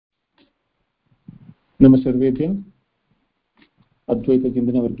नमः सर्वेभ्यः।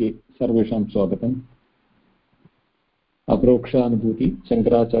 अद्वैतचिन्तनवर्गे सर्वेषां स्वागतम्। अपरोक्षानुभूति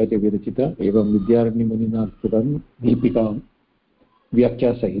शङ्कराचार्यविरचित एवं विद्यारण्यमुनिना कृतं दीपिकां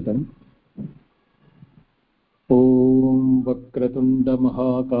व्याख्यासहितम्। ॐ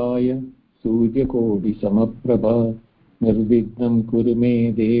वक्रतुण्डमहाकाय सूर्यकोटिसमप्रभा निर्विघ्नं कुरु मे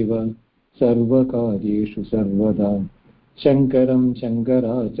देव सर्वकार्येषु सर्वदा। शङ्करं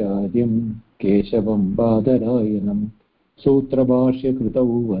शङ्कराचार्यं केशवं बादरायणं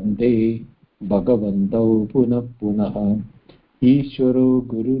सूत्रभाष्यकृतौ वन्दे भगवन्तौ पुनः पुनः। ईश्वरो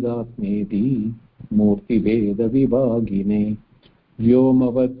गुरुरात्मेति मूर्तिभेदविभागिने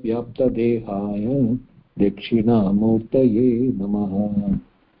व्योमवद्व्याप्तदेहाय दक्षिणामूर्तये नमः।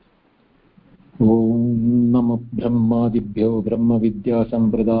 ॐ नमः ब्रह्मादिभ्यो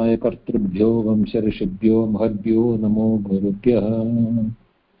ब्रह्मविद्यासम्प्रदायकर्तृभ्यो वंशऋषिभ्यो महद्भ्यो नमो गुरुभ्यः।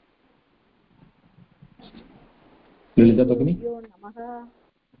 ललिता भगिनी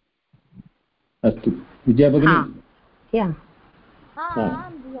अस्तु। विजया भगिनी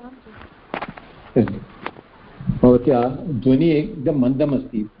भवत्याः ध्वनि एकदं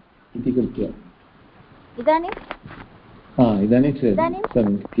मन्दमस्ति इति कृत्वा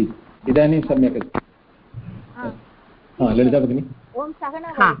इदानीं सम्यक् अस्ति। ललिता भगिनी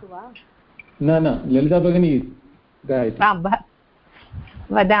न ललिता भगिनी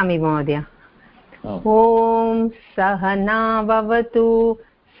वदामि महोदय। ॐ सहनाववतु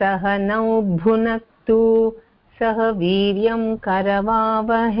सहनौ भुनक्तु सह वीर्यं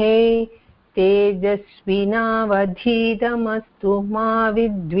करवावहै तेजस्विनावधीतमस्तु मा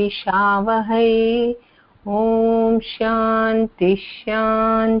विद्विषावहै। ॐ शान्ति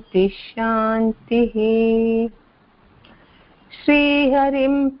शान्ति शान्तिः।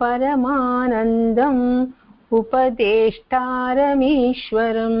 श्रीहरिं परमानन्दम्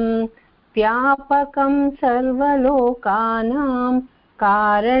उपदेष्टारमीश्वरं व्यापकं सर्वलोकानां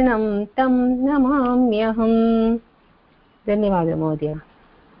कारणं तं नमाम्यहम्। धन्यवादः महोदय।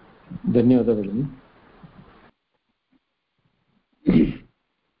 धन्यवादः भगिनी।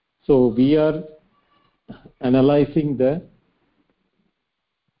 So we are analyzing the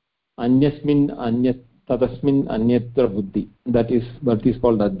anyasmin anyat tadasmin anyatra buddhi, that is what is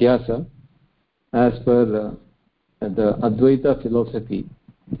called adhyasa. As per the Advaita philosophy,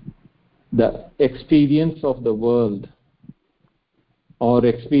 the experience of the world or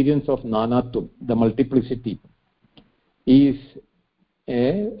experience of nanatvam, the multiplicity, is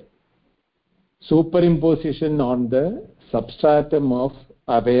a superimposition on the substratum of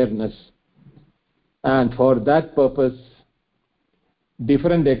awareness, and for that purpose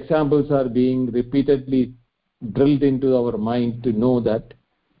different examples are being repeatedly drilled into our mind to know that,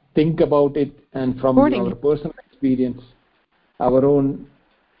 think about it, and from our personal experience, our own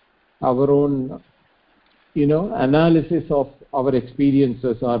analysis of our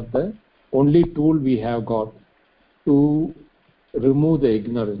experiences are the only tool we have got to remove the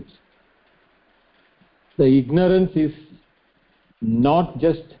ignorance. The ignorance is not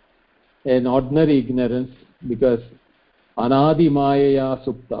just an ordinary ignorance, because anadi mayaya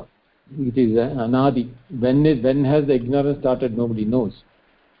supta, it is an anadi. When has the ignorance started, nobody knows.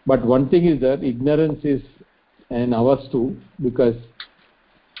 But one thing is that ignorance is an avastu, because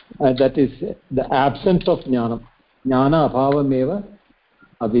that is the absence of jnana. Jnana abhavameva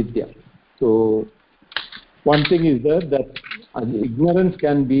avidya. So one thing is that ignorance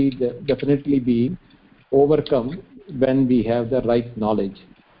can be definitely be overcome when we have the right knowledge.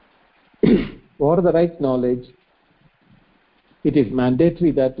 For the right knowledge, it is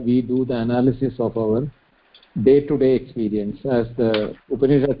mandatory that we do the analysis of our day-to-day experience. As the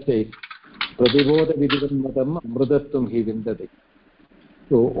Upanishad says, pratibodha vididam matam amrudatvam hi vindate.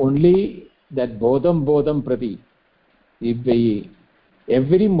 So only that bodham prati, if we,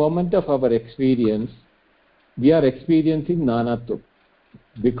 every moment of our experience, we are experiencing nanatvam,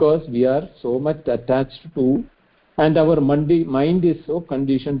 because we are so much attached to, and our mind is so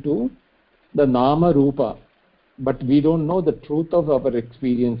conditioned to the nama rupa, but we don't know the truth of our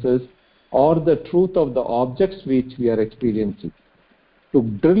experiences or the truth of the objects which we are experiencing. To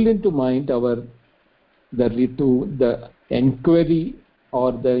drill into mind the enquiry,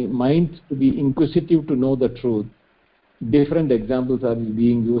 or the mind to be inquisitive to know the truth, different examples are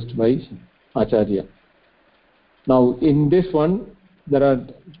being used by Acharya. Now in this one there are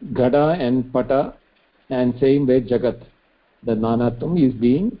Gada and Pata, and same way Jagat, the Nanatvam is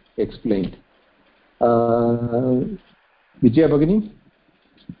being explained. Vijaya Bhagini,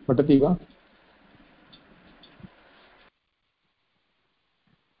 patati va?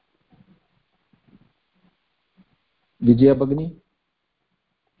 Vijaya Bhagini?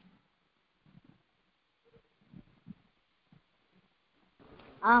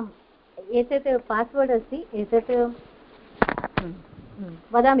 आम् एतत् password अस्ति एतत्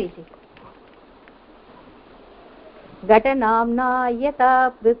वदामि इति घटनाम्ना यथा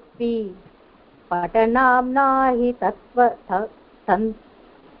पृथ्वी पटनाम्ना हि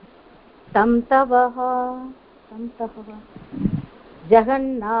तन्तवः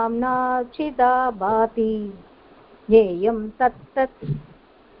जगन्नाम्ना चिदा भाति ज्ञेयं तत्तत्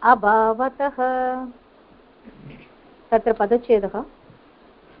अभावतः तत्र पदच्छेदः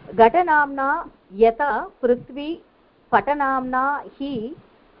घटनाम्ना यथा पृथ्वी पटनाम्ना हि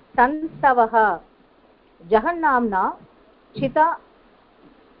तन्तवः जगन्नाम्ना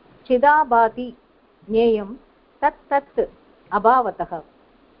चिदा भाति ज्ञेयं तत्तत् अभावतः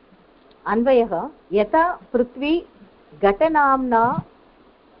अन्वयः यथा पृथ्वी घटनाम्ना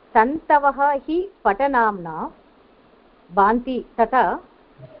तन्तवः हि पटनाम्ना भान्ति तथा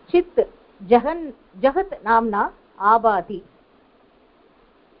चित् जगत् नाम्ना आभाति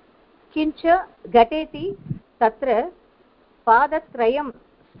किञ्च घटेति तत्र पादत्रयं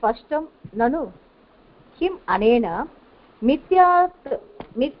स्पष्टं ननु किम् अनेन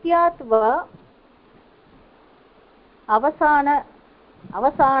मिथ्यात् वा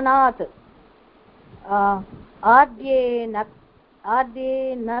अवसानात्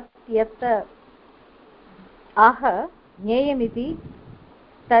आद्येनत्यत् आह ज्ञेयमिति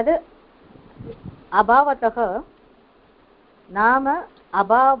तद् अभावतः नाम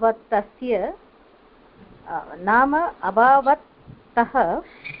अभावतः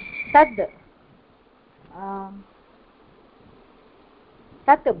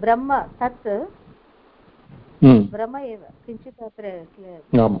तत् ब्रह्म तत् ब्रह्म एव किञ्चित् अत्र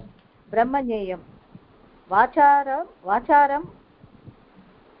ब्रह्मज्ञेयं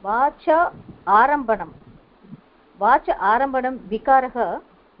वाच आरम्भणं विकारः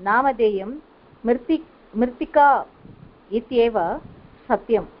नामधेयं मृत्तिका इत्येव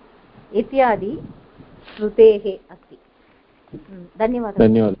सत्यम् इत्यादि श्रुतेः अस्ति धन्यवादः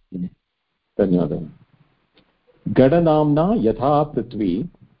घटनाम्ना यथा पृथ्वी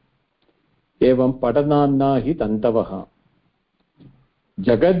एवं पटनाम्ना हि तन्तवः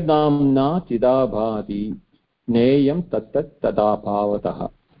जगन्नाम्ना चिदाभाति ज्ञेयं तत्तत् तदाभावतः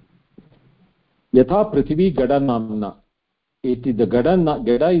यथा पृथ्वी घटनाम्ना it is the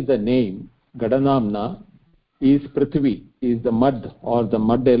gada is the name gadanamna is prithvi is the mud or the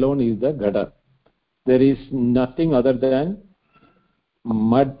mud alone is the gada there is nothing other than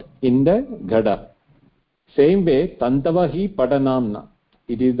mud in the gada same way tantava hi padanamna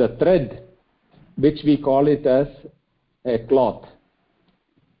it is the thread which we call it as a cloth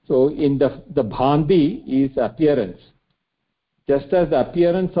so in the bhandi is appearance just as the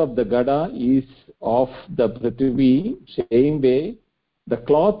appearance of the gada is of the prithvi same way the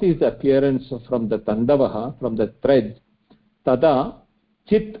cloth is the appearance from the tandavaha from the thread tada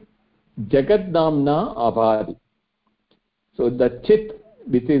chit jagat namna abhari so the chit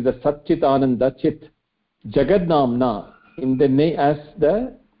which is the satchit ananda chit jagat namna in the name as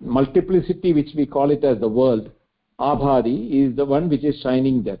the multiplicity which we call it as the world abhari is the one which is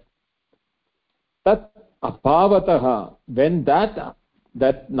shining there tat abhavatah when that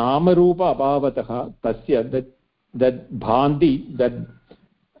nama rupa abhavatah tasya that bhandi that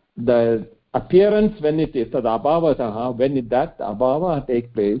the appearance when it is tad abhavatah when that abhava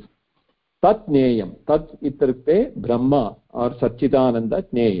take place tat neyam tat itrukte brahma or satchidananda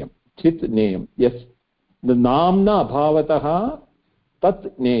neyam chit neyam yes the namna abhavatah tat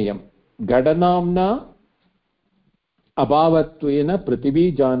neyam gadanamna abhavatvena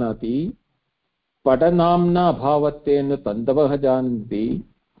prithvi janati पटनाम्ना अभावत्वेन तन्तवः जानन्ति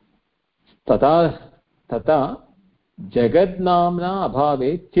तथा जगन्नाम्ना अभावे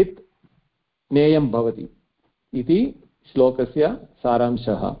चित् ज्ञेयं भवति इति श्लोकस्य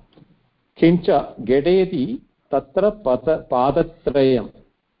सारांशः किञ्च घटेति तत्र पादत्रयं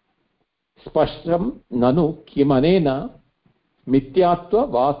स्पष्टं ननु किमनेन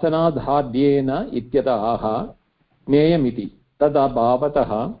मिथ्यात्ववासनाधार्येन इत्यतः ज्ञेयमिति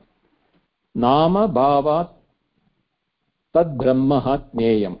तदभावतः नाम भावात् तद्ब्रह्म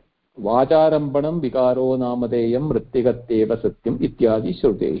ज्ञेयं वाचारम्भणं विकारो नामधेयं मृत्तिकत्येव सत्यम् इत्यादि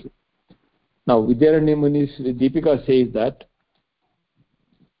श्रुतेः now Vidyaranya Muni's Deepika says that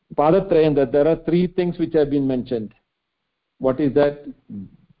Padatrayam that there are three things which have been mentioned what is that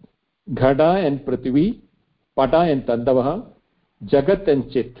Ghada and Prithvi Pata and Tandavaha Jagat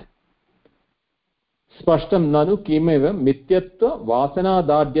and Chit स्पष्टं ननु किमेव मिथ्यत्व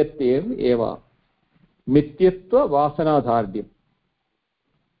वासनादार्ढ्यत्वेव एव मिथ्यत्व वासनादार्ढ्यं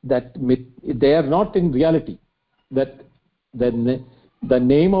that they are not in reality that the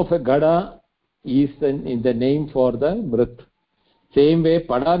name of a gada is in the name for the mrit Same way,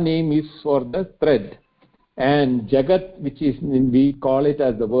 pada name is for the thread, and jagat, which is, we call it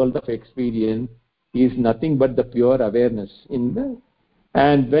as the world of experience, is nothing but the pure awareness in the.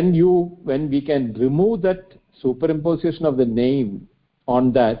 And when we can remove that superimposition of the name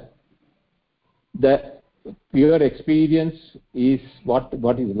on that, the pure experience is what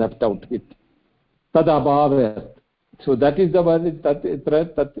is left out with tad abhava. So that is the word tat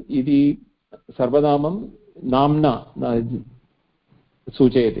iti sarvanamam namna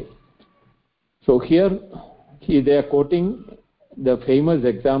suchayate. So here they are quoting the famous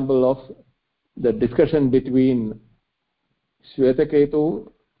example of the discussion between Shvetaketu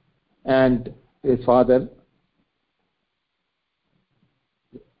and his father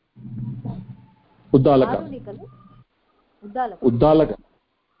Uddalaka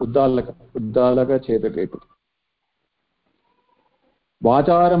Chetaketu.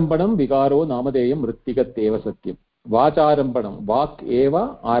 Vacharambanam vikaro namadeyam mrittikateva satyam. Vacharambanam, vak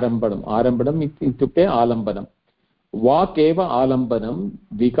eva arambanam. Arambanam itukte alambanam. Vak eva alambanam,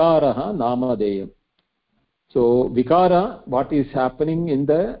 vikaraha namadeyam. So vikara, what is happening in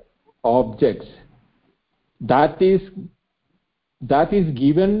the objects, that is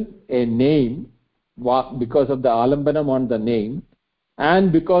given a name because of the alambanam on the name,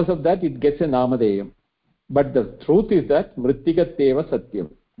 and because of that it gets a namadeyam. But the truth is that mrittikateva satyam.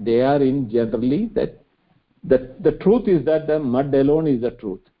 They are in generally that the truth is that the mud alone is the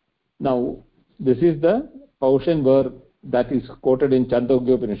truth. Now this is the portion where that is quoted in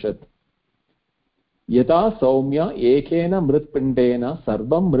Chandogya Upanishad. Yata saumya ekena mritpindena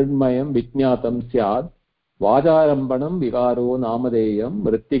sarvam mridmayam vijñātam syad vajarambanam vikaro namadeyam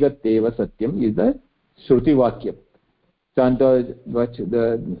mrittikateva satyam is the Shruti Vakyam.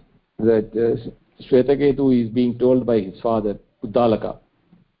 The Shvetaketu is being told by his father Uddalaka.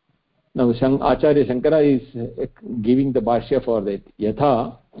 Now Acharya Shankara is giving the bhashya for that.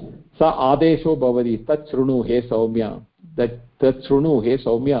 Yatha sa adesho bhavati tat shrunu he saumya. That tat shrunu he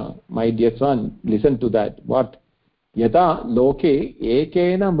saumya, my dear son, listen to that. What? Yatha loke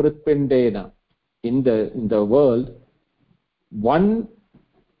ekena mritpindena. In the world, one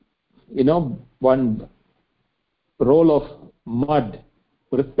roll of mud,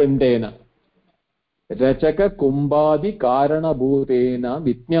 mritpindena. Rachaka kumbadi karana bhutena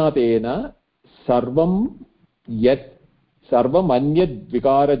vijñātena sarvam anyad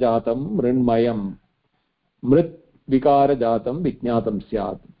vikara jatam mrinmayam mrit vikara jatam vijñātam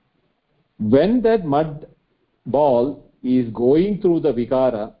syat. When that mud ball is going through the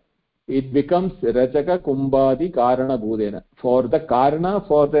vikara, it becomes rachaka kumbadi karana bhutena. For the karana,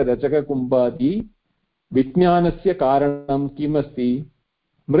 for the rachaka kumbadi vijñānasya karanam kim asti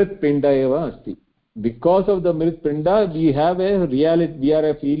mrit pinda eva asti. Because of the mrit pinda, we have a reality. We are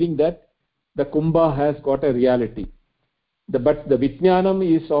a feeling that the kumbha has got a reality. But the vijñānam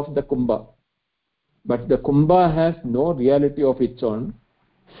is of the kumbha. But the kumbha has no reality of its own.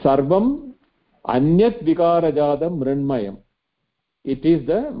 Sarvam anyat vikarajadam mrinmayam. It is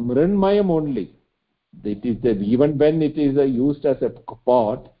the mrinmayam only. It is even when it is used as a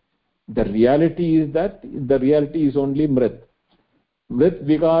pot, the reality is that the reality is only mrit. Mrit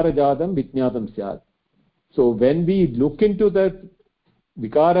vikara jadam vijñātam syat. So when we look into that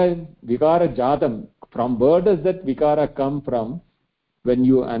vikara jadam, from where does that vikara come from? When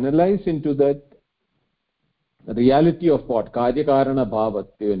you analyze into that reality of what? Karya karana bhavat.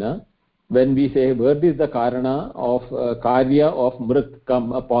 When we say where is the karana of karya of mrit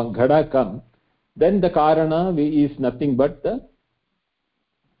come upon ghada come, then the karana is nothing but the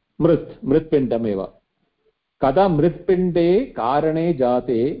mritpindameva. Kada mritpinde karane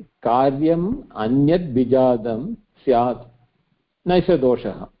jate karyam anyad bijadam syat naisa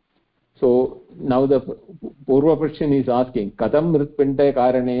doshaha. So now the Purva question is asking, kadam mritpinde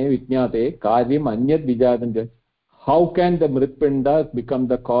karane vijñāte karyam anyad bijadam. How can the mritpinda become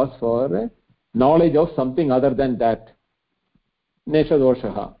the cause for knowledge of something other than that? Naisa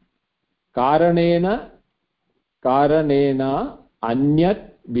doshaha. Karanena anyat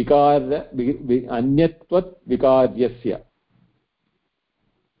anyatvat vikaryasya.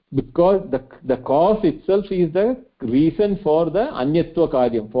 Because the cause itself is the reason for the anyatva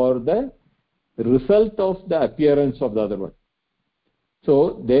karyam, for the result of the appearance of the other one.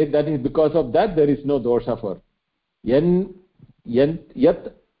 So that is because of that there is no dosha for. Yat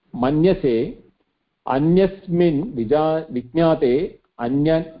manyase anyasmin vijñāte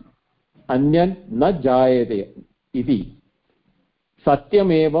anyan na jayate iti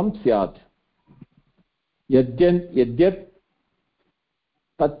satyam evam syat. Yadyat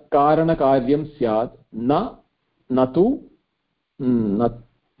tat karana karyam syat natu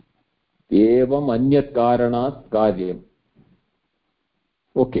evam anyat karanat karyam.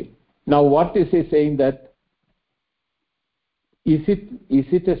 Okay. Now what is he saying, that is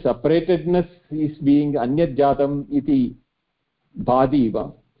it a separatedness is being anyat jatam iti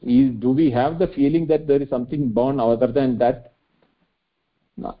bhadiva? Do we have the feeling that there is something born other than that?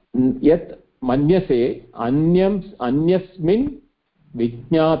 Yet manyase anyasmin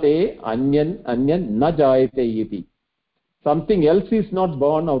vijñāte anyan na jayate iti. Something else is not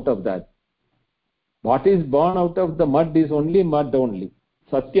born out of that. What is born out of the mud is only mud only.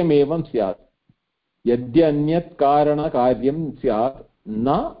 Satyam evam syat. Yadyanyat karana karyam syat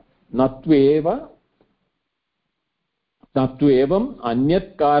natvevam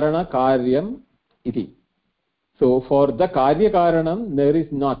anyat karana karyam iti. So for the karya karanam there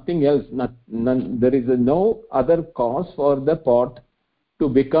is nothing else. There is no other cause for the pot to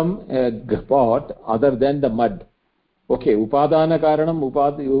become a pot other than the mud. Okay, upadana karanam,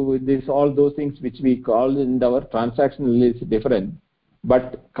 this all those things which we call in our transactional is different.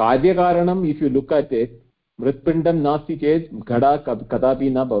 But karya karanam, if you look at it, mritpindam nasti chet ghada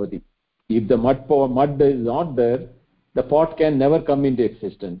kadapi na bhavati. If the mud is not there, the pot can never come into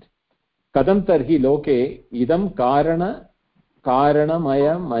existence. Kadam tarhi loke idam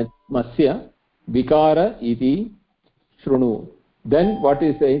karanamaya masya vikara iti shrunu. Then what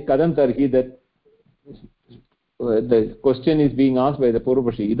is saying? Kadam tarhi, that the question is being asked by the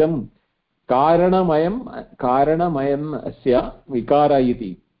Purvashi. Idam karanamayam asya vikara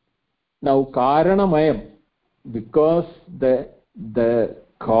iti. Now karanamayam, because the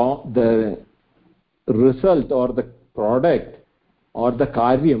result or the product or the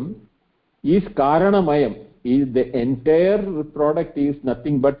karyam is karanamayam. The entire product is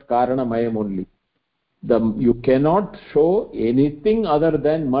nothing but karanamayam only. You cannot show anything other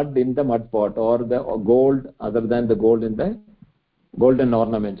than mud in the mud pot, or the gold other than the gold in the golden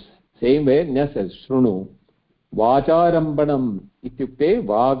ornaments. Same way, nya says shrunu vacharambanam ityukte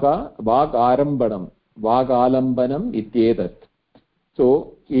vagarambanam vagalambanam ityedat.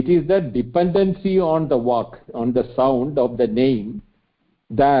 So it is the dependency on the vak, on the sound of the name,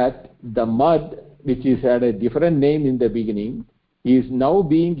 that the mud, which is had a different name in the beginning, is now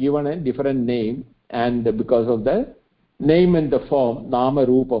being given a different name, and because of the name and the form, nama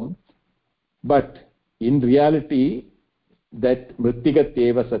rupam. But in reality, that mrittigat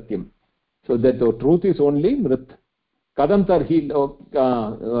eva satyam. So that the truth is only mrit. Kadam tarhi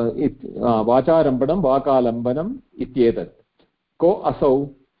vacharambanam vakalambanam ityetat. Ko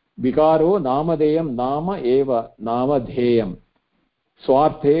asau vikaro namadeyam nama eva namadheyam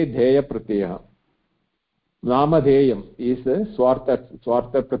swarte dheya pratyaya. Namadheyam is a swartha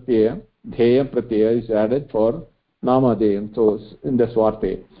pratyaya. Dheya pratyaya is added for namadheyam. So in the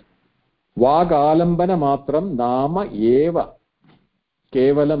swarte. Vagalambana matram nama eva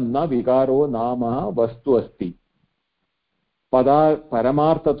kevalam na vikaro nama vastu asti.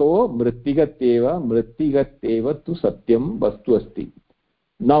 Paramarthato mrittigateva tu satyam vastu asti.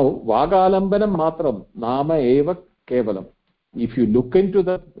 Now vagalambanam matram nama eva kevalam. If you look into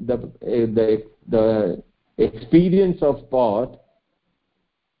the experience of pot,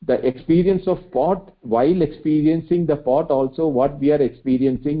 while experiencing the pot also, what we are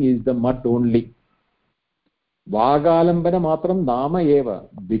experiencing is the mud only. Vagalambana matram nama eva.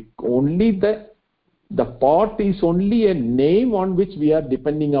 Only the pot is only a name on which we are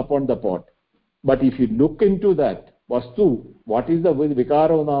depending upon the pot. But if you look into that vastu, what is the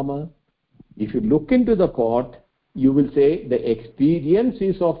vikaro nama? If you look into the pot, you will say the experience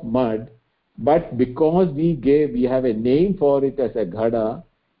is of mud, but because we have a name for it as a ghada,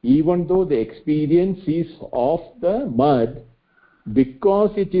 even though the experience is of the mud,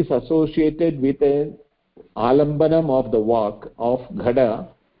 because it is associated with an alambanam of the vak of ghada,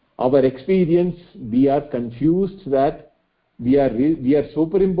 our experience, we are confused that we are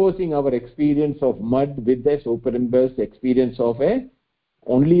superimposing our experience of mud with the superimposed experience of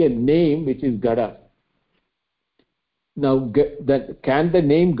only a name which is ghada. Now, can the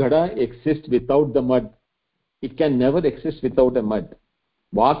name ghada exist without the mud? It can never exist without a mud.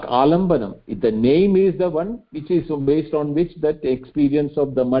 Vak alambanam, the name is the one which is based on which that experience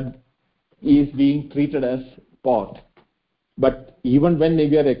of the mud is being treated as pot. But even when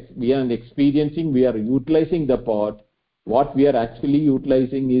we are experiencing, we are utilizing the pot, what we are actually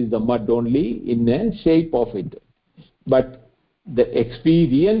utilizing is the mud only in a shape of it. But the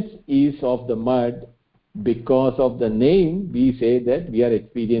experience is of the mud. Because of the name, we say that we are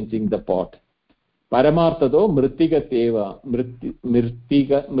experiencing the pot. Paramarthato mrittigateva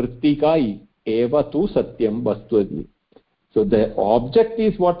mrittikai eva tu satyam vastu. So the object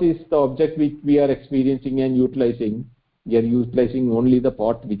is what is the object which we are experiencing and utilizing. We are utilizing only the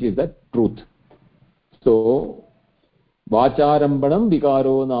pot which is the truth. So Vacharambanam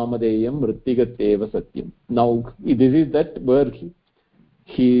vikaro namadeyam mrittigateva satyam. Now this is that where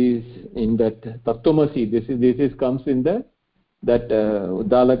he is in that Tattvamasi. This is comes in the that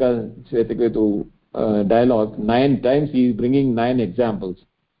Uddalaka Shvetaketu dialogue. 9 times he is bringing 9 examples.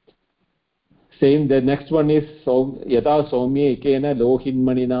 Same, the next one is Yata Somya Ikena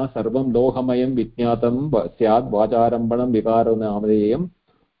Lohinmanina Sarvam Lohamayam Vitnyatam Syad Vacharambanam Vikaro Namadeyam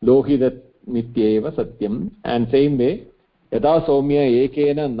Lohidat Nityeva Satyam. And same way, Yata Somya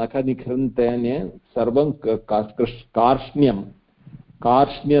Ekena Nakha Nikhrantanya Sarvam Karshnyam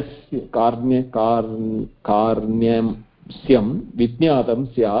Karnyam Syam Vitnyatam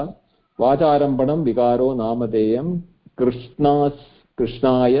Syad Vacharambanam Vikaro Namadeyam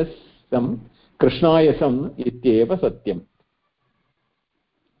Krishnayasam ityeva satyam.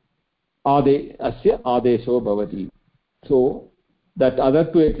 Asya adesho bhavati. So that other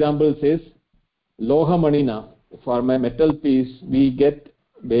 2 examples is Lohamanina. For my metal piece we get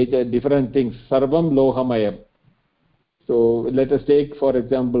different things. Sarvam Lohamayam. So let us take for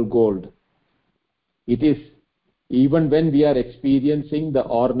example gold. It is even when we are experiencing the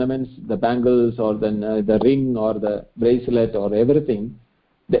ornaments, the bangles or the ring or the bracelet or everything,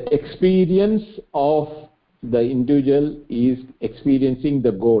 the experience of the individual is experiencing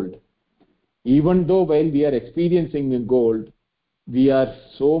the gold. Even though while we are experiencing the gold, we are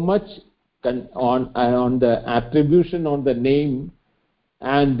so much on the attribution on the name,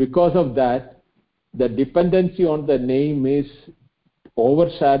 and because of that, the dependency on the name is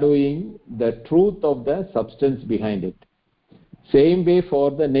overshadowing the truth of the substance behind it. Same way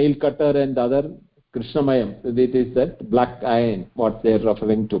for the nail cutter and other Krishnamayam, it is that black iron, what they are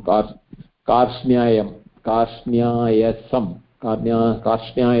referring to, Karshnyayam, Karshnyayasam.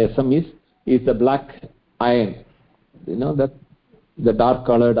 Karshnyayasam is the black iron, that the dark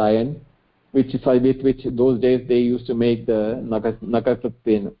colored iron, which those days they used to make the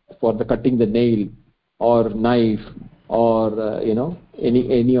nakakrutin for the cutting the nail or knife or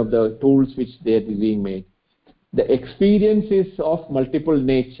any of the tools which they are being made. The experience is of multiple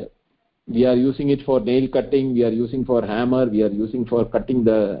nature. We are using it for nail cutting, we are using for hammer, we are using for cutting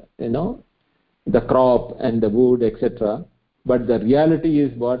the the crop and the wood, etc. But the reality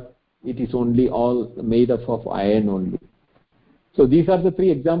is what? It is only all made up of iron only. So these are the 3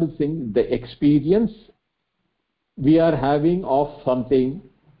 examples saying the experience we are having of something,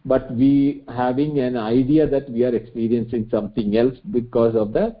 but we having an idea that we are experiencing something else because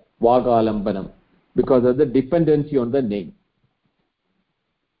of the Vagalambanam, because of the dependency on the name.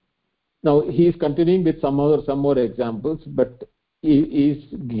 Now he is continuing with some more examples, but he is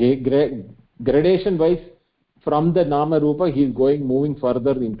gradation wise from the Nama Rupa he is moving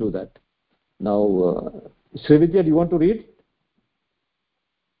further into that. Now Srividya, do you want to read?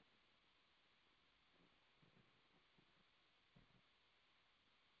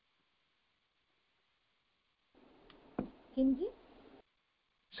 Kinji?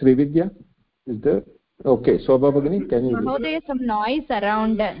 Srividya, is there? Okay, Shobha Bhagini, can you read? There is some noise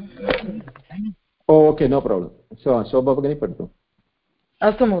around. Oh, okay, no problem. So Shobha Bhagini, padhu.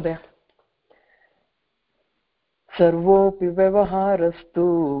 Astu Mohdaya. सर्वोऽपि व्यवहारस्तु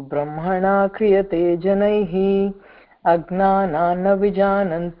ब्रह्मणा क्रियते जनैः अज्ञानान् न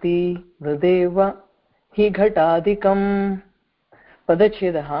विजानन्ति हृदेव हि घटादिकम्.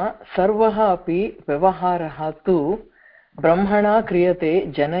 पदच्छेदः सर्वः अपि व्यवहारः तु ब्रह्मणा क्रियते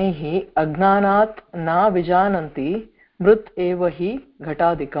जनैः अज्ञानात् न विजानन्ति मृत् एव हि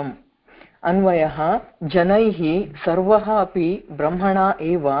घटादिकम्. अन्वयः जनैः सर्वः अपि ब्रह्मणा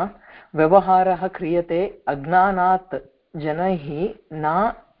एव व्यवहारः क्रियते अज्ञानात् जनैः न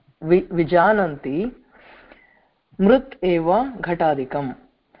विजानन्ति मृत् एव घटादिकम्.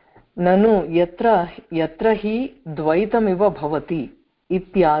 ननु यत्र हि द्वैतमिव भवति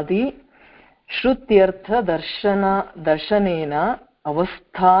इत्यादि श्रुत्यर्थदर्शनेन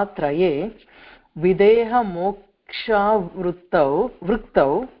अवस्थात्रये विदेहमोक्षावृत्तौ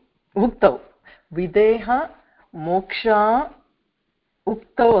विदेहमोक्षा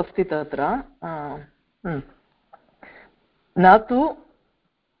उक्तौ अस्ति तत्र न तु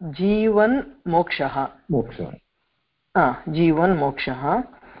जीवन्मोक्षः जीवन्मोक्षः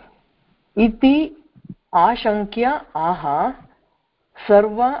इति आशङ्क्य आह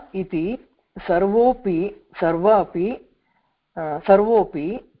सर्व इति सर्वोऽपि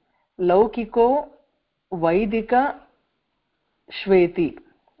लौकिको वैदिकश्वेति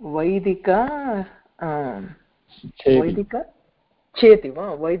चेति वा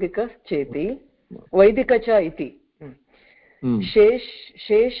वैदिकश्चेति वैदिक च इति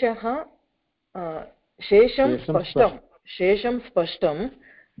शेषं स्पष्टम्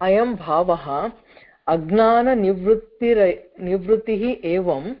अयं भावः निवृत्तिः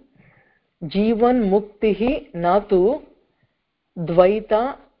एवं जीवन मुक्तिः न तु द्वैत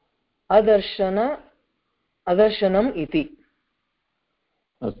अदर्शनम् इति.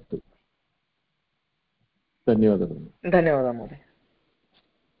 अस्तु, धन्यवादः. धन्यवादः महोदय.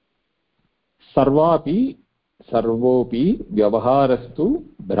 सर्वोऽपि व्यवहारस्तु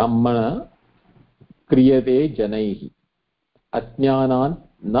ब्रह्मण क्रियते जनैः अज्ञानान्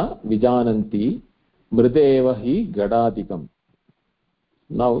न विजानन्ति मृदेव हि गडादिकम्.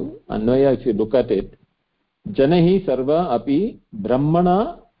 Now Anvay, if you look at it, जनैः सर्व अपि ब्रह्मणा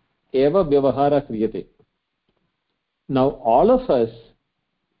एव व्यवहार क्रियते. Now all of us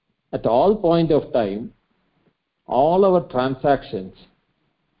at all point of time, all our transactions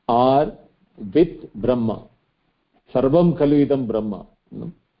are with Brahma. Sarvam khalu idam Brahma.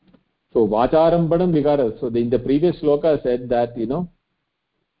 So vacharambadam vigara. So in the previous sloka said that,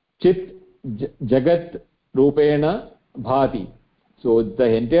 chit jagat rupena bhati. So the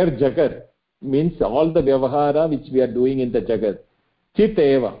entire jagat means all the vyavahara which we are doing in the jagat. Chit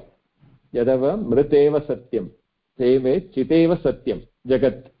eva yadava mriteva satyam. Same way chiteva satyam.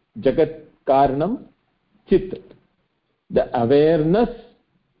 Jagat karanam chit. The awareness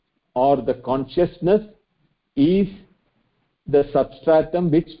or the consciousness is the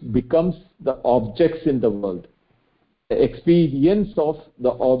substratum which becomes the objects in the world. The experience of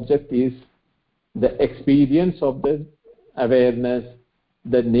the object is the experience of the awareness.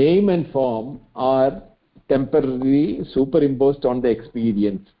 The name and form are temporarily superimposed on the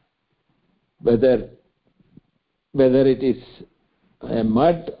experience. Whether it is a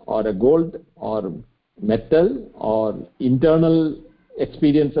mud or a gold or metal or internal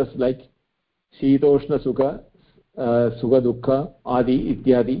experiences like Shitoshna Sukha, Sukha Dukkha, Adi,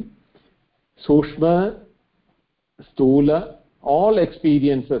 Ityadi, Sushma, Stula, all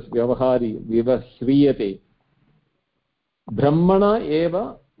experiences, Vyavahari, Vyavashriyate, Brahmana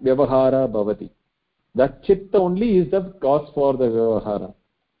eva Vyavahara Bhavati. That Chitta only is the cause for the Vyavahara.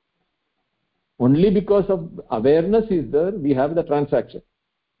 Only because of awareness is there, we have the transaction.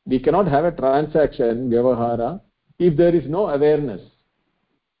 We cannot have a transaction, Vyavahara, if there is no awareness.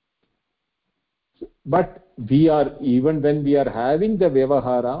 But we are, even when we are having the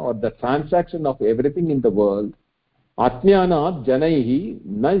Vyavahara or the transaction of everything in the world, Atnyanat janaihi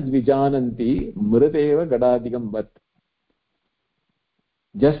na vijananti mriteva gadadigam vat.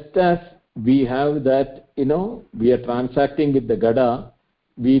 Just as we have that, we are transacting with the gada,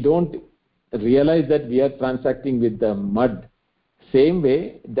 we don't realize that we are transacting with the mud. Same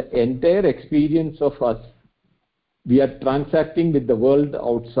way, the entire experience of us, we are transacting with the world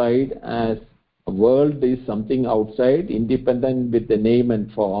outside as a world is something outside, independent with the name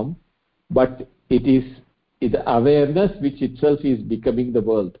and form, but it is the awareness which itself is becoming the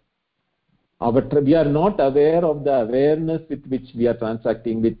world. We are not aware of the awareness with which we are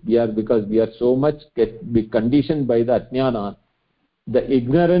transacting with, because we are so much conditioned by the ajnana, the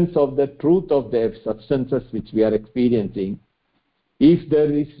ignorance of the truth of the substances which we are experiencing. If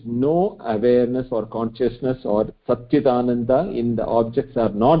there is no awareness or consciousness or Satchitananda in the objects are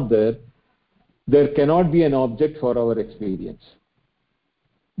not there, there cannot be an object for our experience.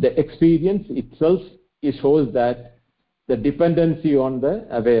 The experience itself shows that the dependency on the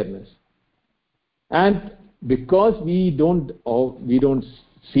awareness. And because we don't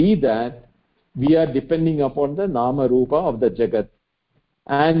see that, we are depending upon the nama rupa of the jagat,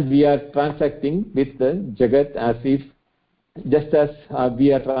 and we are transacting with the jagat as if, just as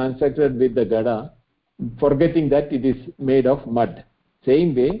we are transacted with the gada, forgetting that it is made of mud.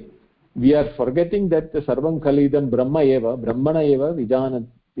 Same way, we are forgetting that the sarvam khalidam brahmana eva vijanat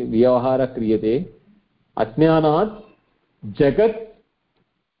vyavahara kriyate atnyanat jagat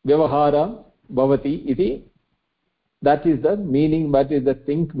vyavahara bhavati iti. That is the meaning, that is the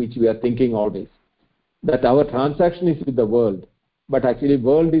thing which we are thinking always, that our transaction is with the world, but actually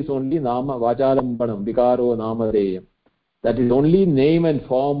world is only nama vacharambanam vikaro namadeyam. That is only name and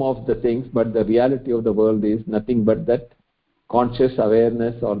form of the things, but the reality of the world is nothing but that conscious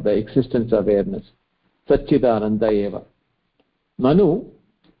awareness or the existence awareness. Satchidananda eva. Nanu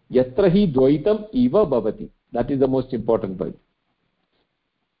yatra hi dvaitam iva bhavati. That is the most important point.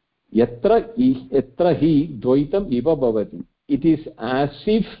 Yatra hi dvaitam iva bhavati. It is as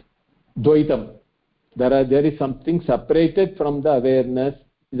if dvaitam. There is something separated from the awareness,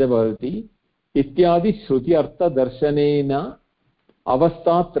 the bhavati. Ityadi shruti artha darshanena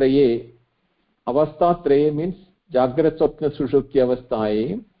avasthatraye. Avasthatraye means Jagrat Swapna Sushupti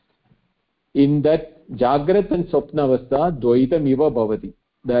Avasthaye. In that Jagrat and Swapna Avastha, Dvaitam Iva Bhavati.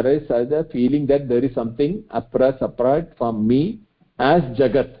 There is a feeling that there is something apart from me as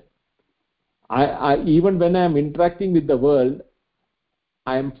Jagat. even when I am interacting with the world,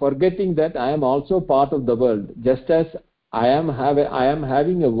 I am forgetting that I am also part of the world. Just as I am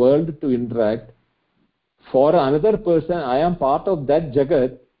having a world to interact, for another person, I am part of that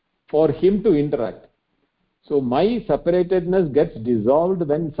Jagat for him to interact. So my separatedness gets dissolved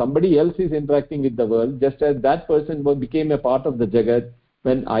when somebody else is interacting with the world, just as that person became a part of the Jagat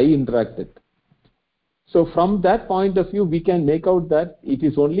when I interacted. So from that point of view, we can make out that it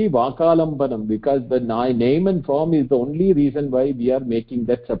is only Vakalambanam, because the name and form is the only reason why we are making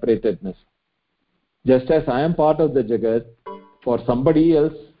that separatedness. Just as I am part of the Jagat, for somebody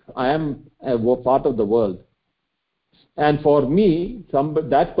else, I am a part of the world. And for me,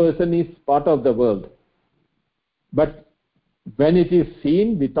 that person is part of the world. But when it is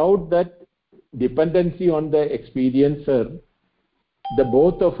seen without that dependency on the experiencer, the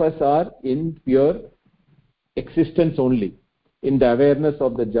both of us are in pure existence only, in the awareness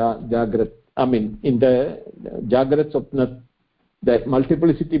of the Jagrat. In the Jagrat Swapna, the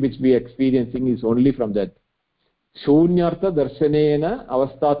multiplicity which we are experiencing is only from that. Shunyartha darshanena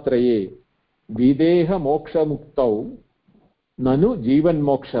avastatraye videha moksha muktau nanu jivan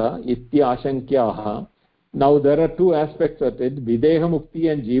moksha itya ashankyaha. Now there are two aspects of it, videha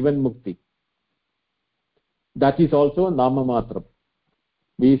mukti and jivan mukti. That is also nama matram.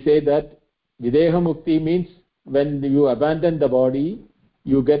 We say that videha mukti means when you abandon the body,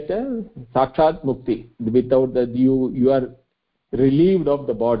 you get a sakshat mukti. Without that, you are relieved of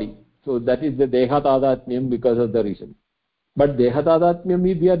the body. So that is the dehathadatmyam, because of the reason. But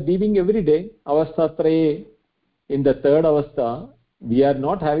dehathadatmyam we are living every day. Avastatraye, in the third avastha, we are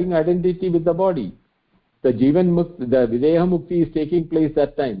not having identity with the body. The jivan mukti, the videha mukti is taking place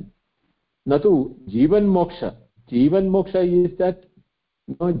that time. Natu jivan moksha. Jivan moksha is that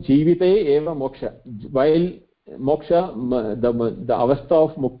jivite eva moksha. While moksha, the avastha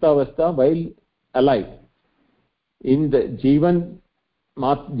of mukta avastha, while alive. In the jivan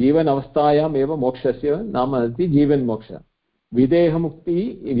avasthayam eva mokshasya nama asti jivan moksha. Videha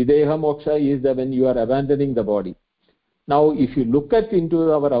moksha is the when you are abandoning the body. Now if you look at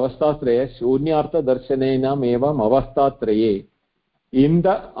into our avastatraya, shunyartha darshanenam evam avastatraye, in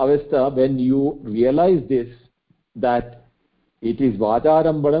the avastha, when you realize this, that it is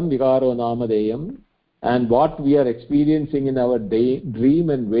vacharambanam vikaro namadeyam, and what we are experiencing in our dream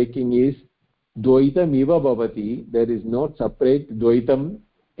and waking is dvaitam iva bhavati. There is no separate dvaitam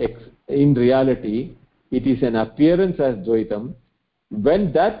in reality. It is an appearance as dvaitam.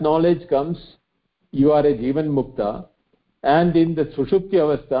 When that knowledge comes, you are a jivan mukta, and in the sushupti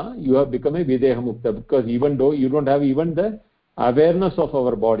avastha, you have become a videha mukta, because even though you don't have even the awareness of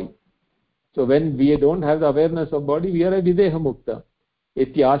our body. So when we don't have the awareness of body, we are a videha mukta.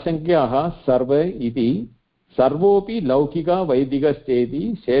 Iti ashankyaha sarva iti sarvopi laukika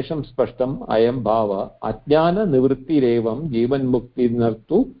vaidigastheti shesham spashtam ayam bhava ajnana nivrittirevam jivan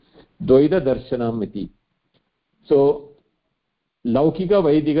muktinartu dvaita darshanam iti. So laukika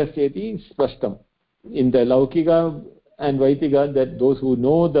vaidigastheti spashtam. In the laukika and Vaitika, that those who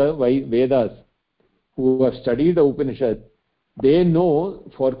know the Vedas, who have studied the Upanishad, they know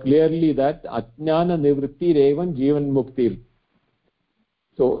for clearly that Ajnana Nivritti Revan Jivan Mukti.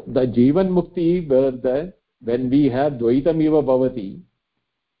 So the Jivan Mukti, when we have Dvaitam Iva Bhavati,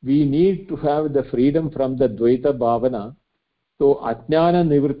 we need to have the freedom from the Dvaita Bhavana. So Ajnana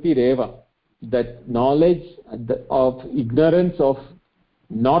Nivritti Reva, that knowledge of ignorance of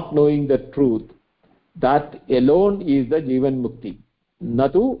not knowing the truth, that alone is the jivan mukti.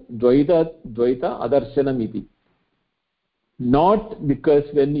 Natu dvaita adarshanam iti. Not because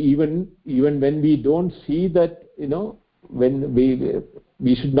even when we don't see that, when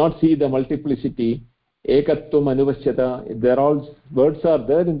we should not see the multiplicity, ekatvam anuvashyata, there all words are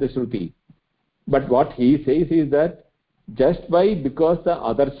there in the Shruti. But what he says is that just because the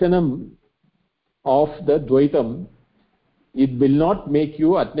adarshanam of the dvaitam, it will not make you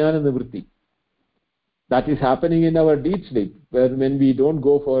ajnana nivritti. That is happening in our deep sleep, where when we don't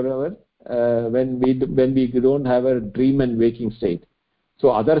go for our when we don't have a dream and waking state. So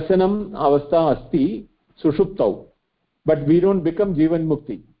adarshanam avastha asti sushuptau, but we don't become jivan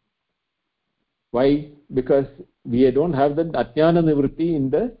mukti. Why? Because we don't have the ajnana nivritti in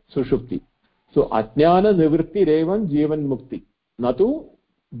the sushupti. So ajnana nivritti revan jivan mukti, natu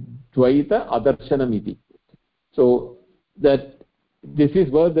dvaita adarshanam iti. So that this is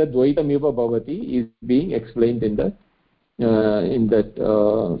where the dvaitam iva bhavati is being explained in the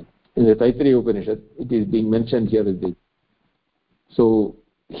Taittiriya Upanishad. It is being mentioned here with this. So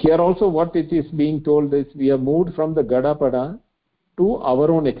here also what it is being told is we are moved from the Gadapada to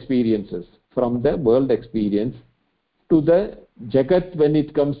our own experiences, from the world experience to the Jagat, when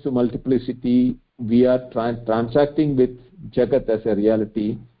it comes to multiplicity, we are transacting with Jagat as a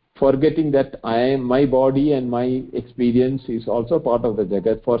reality, forgetting that my body and my experience is also part of the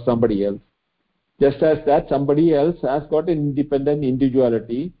Jagat for somebody else. Just as that somebody else has got an independent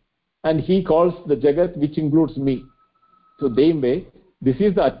individuality, and he calls the Jagat, which includes me. So same way, this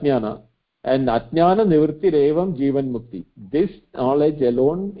is the Ajnana, and Ajnana Nivritti Revam Jivan Mukti. This knowledge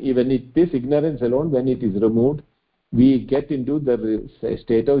alone, this ignorance alone, when it is removed, we get into the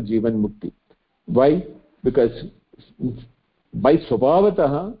state of Jivan Mukti. Why? Because by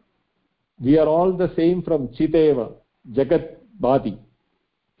Swabhavataha, we are all the same from Chiteva, Jagat Bhati.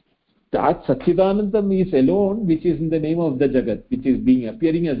 That Satchidanandam is alone, which is in the name of the Jagat, which is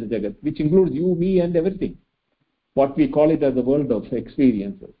appearing as the Jagat, which includes you, me, and everything. What we call it as the world of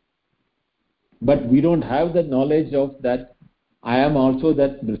experiences. But we don't have the knowledge of that I am also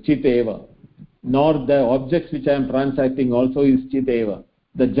that Chiteva, nor the objects which I am transacting also is Chiteva.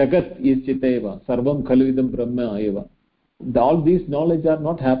 The Jagat is Chiteva. Sarvam Khaluvidam Brahma Eva. All these knowledge are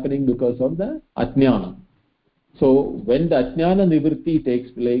not happening because of the Ajnana. So when the Ajnana Nivritti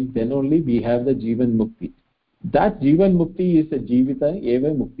takes place, then only we have the Jivan Mukti. That Jivan Mukti is the Jivita Eva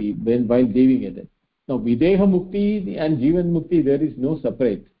Mukti while living it. Now Videha Mukti and Jivan Mukti, there is no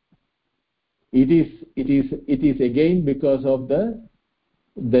separate. It is again because of the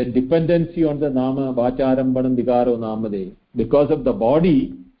dependency on the Nama, Vacharambanam Vigaro Namade. Because of the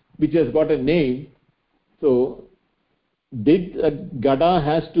body, which has got a name, so did a Gada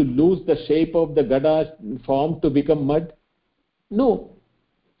has to lose the shape of the Gada form to become mud? No.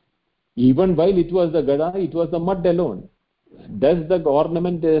 Even while it was the Gada, it was the mud alone. Does the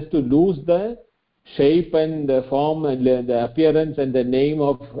ornament has to lose the shape and the form and the appearance and the name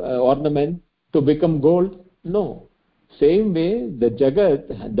of ornament to become gold? No. Same way, the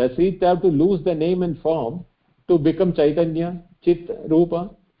Jagat, does it have to lose the name and form to become Chaitanya, Chit, Rupa,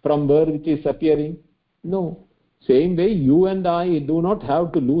 from where it is appearing? No. Same way, you and I do not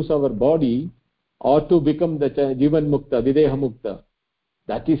have to lose our body or to become the Jivan Mukta, Videha Mukta.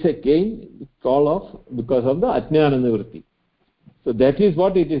 That is again call of because of the Ajnana Nivritti. So that is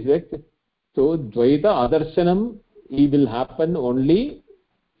what it is. So Dvaita Adarshanam, it will happen only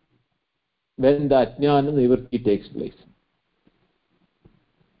when the Ajnana Nivritti takes place.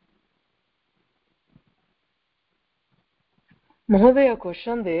 Mahodaya, a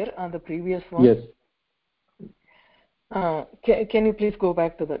question there on the previous one. Yes. Can you please go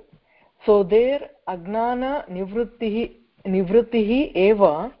back to that? So there, Ajnana Nivrittihi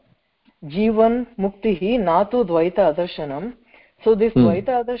eva Jivan Muktihi natu Dvaita Adarshanam. So this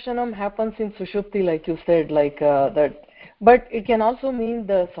Dvaita Adarshanam happens in Sushupti, like you said, like that. But it can also mean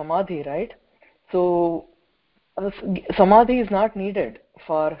the Samadhi, right? So Samadhi is not needed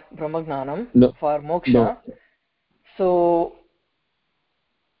for Brahmagnanam, no. for Moksha. No. So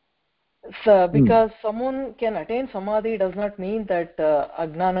because someone can attain Samadhi does not mean that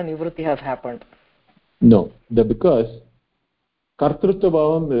Ajnana Nivritti has happened. No, because Kartrutva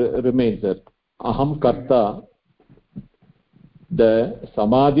Bhavam remains there. Aham Karta, the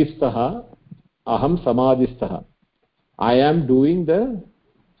Samadhistaha, Aham Samadhistaha. I am doing the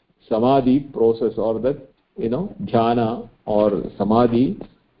Samadhi process, or the, Dhyana or Samadhi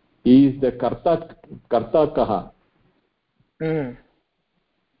is the Karta Kaha.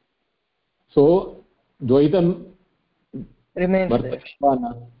 So Dvaitam remains there.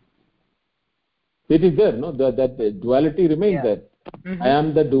 It is there, no? That duality remains there. I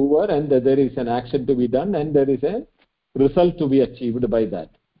am the doer, and there is an action to be done, and there is a result to be achieved by that.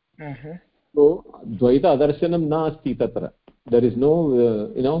 So Dvaita Adarshanam nasti tatra. There is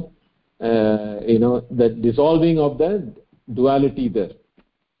no, the dissolving of the duality there.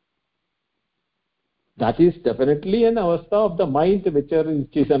 That is definitely an avastha of the mind which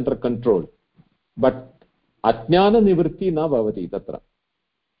is under control. But Ajnana Nivritti na bhavati tatra.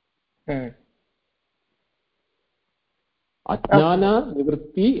 Ajnana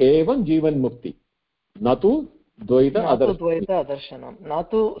Nivritti evam Jivan Mukti. Natu Dvaita Adarshanam.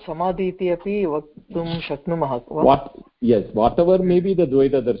 Natu Samadhi iti api vaktum shaknumah. Yes, whatever may be the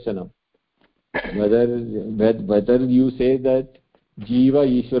Dvaita Darshanam. Whether you say that Jiva,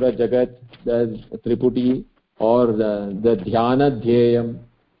 Ishvara, Jagat, the Triputi, or the Dhyana Dhyayam,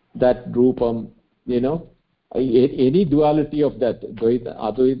 that Rupam, any duality of that, Dvaita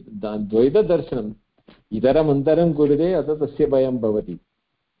Darshanam, Idaram Antaram Guride Atatasya Bhayam Bhavati.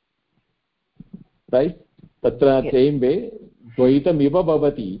 Right? Tatra same way, Dvaitam Iva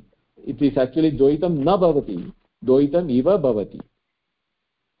Bhavati. It is actually Dvaitam Na Bhavati, Dvaitam Iva Bhavati.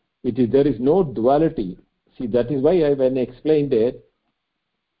 There is no duality. See, that is why when I explained it,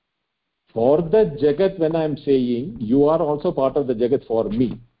 For the Jagat, when I am saying, you are also part of the Jagat for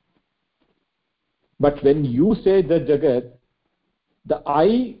me. But when you say the Jagat, the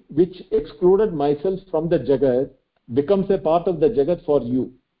I which excluded myself from the Jagat becomes a part of the Jagat for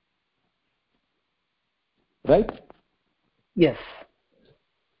you. Right? Yes.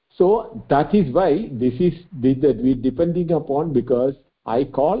 So that is why this is we depending upon, because I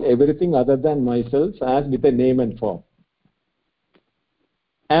call everything other than myself as with a name and form.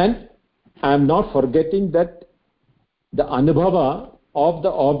 And I am not forgetting that the anubhava of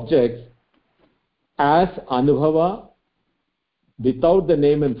the objects as anubhava without the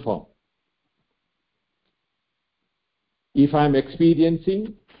name and form. If I am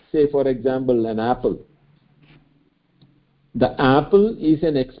experiencing, say for example, an apple, the apple is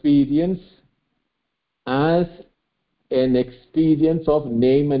an experience as an experience of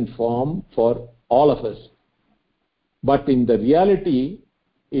name and form for all of us. But in the reality,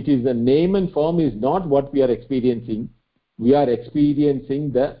 it is the name and form is not what we are experiencing. We are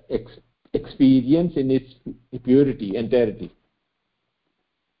experiencing the experience in its purity, entirety.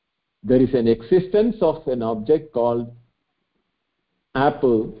 There is an existence of an object called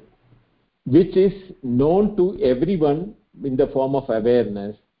apple, which is known to everyone in the form of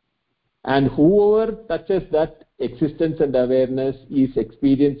awareness. And whoever touches that existence and awareness is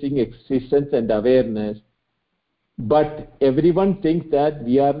experiencing existence and awareness. But everyone thinks that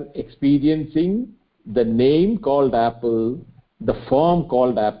we are experiencing the name called apple, the form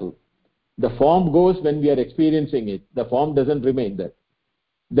called apple. The form goes when we are experiencing it. The form doesn't remain there.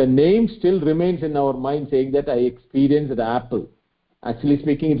 The name still remains in our mind, saying that I experienced the apple. Actually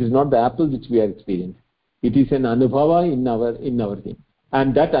speaking, it is not the apple which we are experiencing. It is an anubhava in our thing.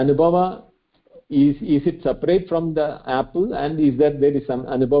 And that anubhava, is it separate from the apple, and is that there is some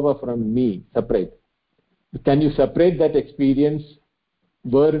anubhava from me separate? Can you separate that experience?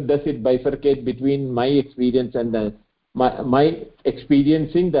 Where does it bifurcate between my experience and my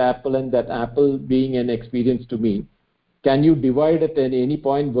experiencing the apple and that apple being an experience to me? Can you divide at any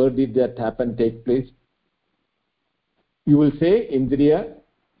point where did that happen, take place? You will say indriya,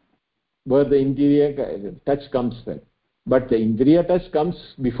 where the indriya touch comes from. But the indriya touch comes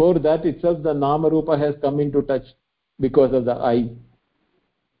before that itself. The nama rupa has come into touch because of the I.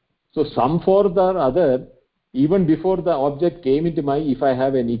 So some for the other, even before the object came into my, if I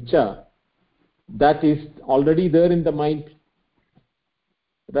have an ichcha, that is already there in the mind,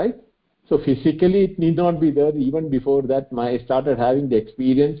 right? So physically it need not be there. Even before that, I started having the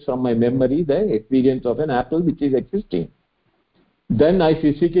experience from my memory, the experience of an apple which is existing. Then I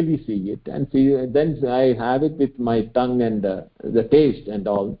physically see it, and then I have it with my tongue and the taste and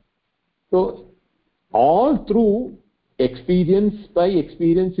all. So all through experience by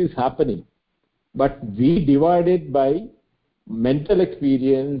experience is happening. But we divide it by mental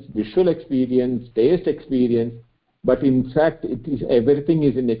experience, visual experience, taste experience. But in fact, everything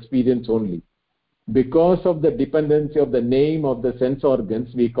is in experience only. Because of the dependency of the name of the sense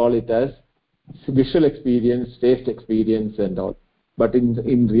organs, we call it as visual experience, taste experience and all. But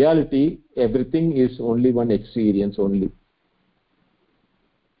in reality, everything is only one experience only.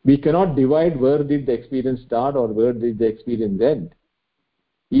 We cannot divide where did the experience start or where did the experience end.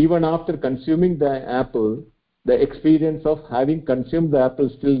 Even after consuming the apple, the experience of having consumed the apple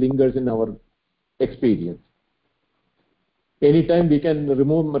still lingers in our experience. Anytime we can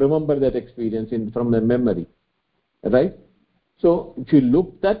remember that experience from the memory, right? So if you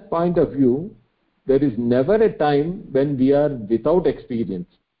look that point of view, there is never a time when we are without experience.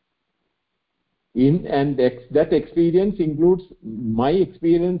 That experience includes my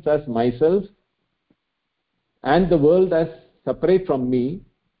experience as myself and the world as separate from me.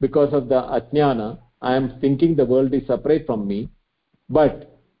 Because of the ajnana, I am thinking the world is separate from me.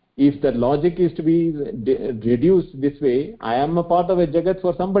 But if the logic is to be reduced this way, I am a part of a jagat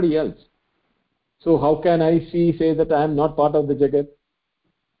for somebody else. So how can I say that I am not part of the jagat?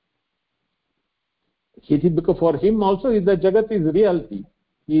 Because for him also the jagat is reality.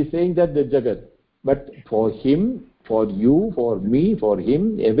 He is saying that the jagat. But for him, for you, for me, for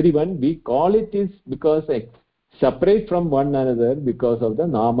him, everyone, we call it is because separate from one another because of the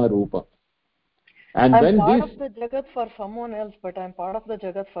nama rupa. And I'm when part of the jagat for someone else, but I'm part of the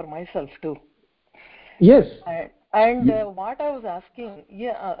jagat for myself too. Yes. And what I was asking,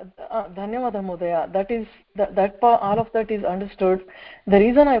 Dhanyavada Mudaya, that part, all of that is understood. The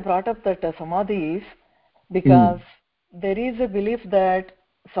reason I brought up that samadhi is because there is a belief that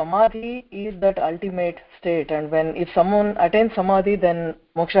samadhi is that ultimate state, and if someone attains samadhi, then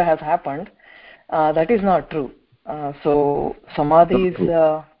moksha has happened. That is not true. So samadhi is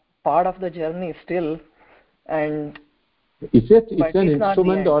part of the journey still, and it's an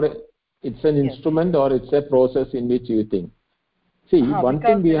instrument it's an instrument or it's a process in which you think. See, one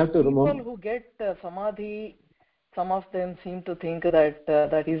thing we have to remember. People who get samadhi, some of them seem to think that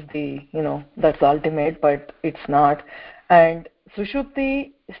that is the, that's ultimate, but it's not. And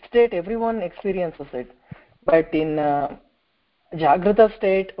sushupti state, everyone experiences it. But in Jagrata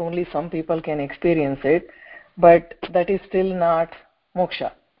state, only some people can experience it. But that is still not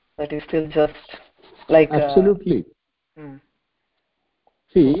moksha. That is still just like... Absolutely.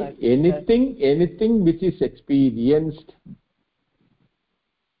 See, so anything which is experienced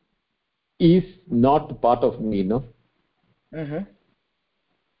is not part of me, no?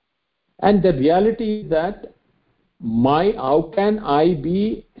 And the reality is that how can I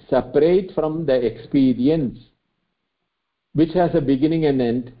be separate from the experience which has a beginning and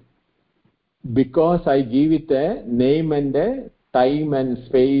end, because I give it a name and a time and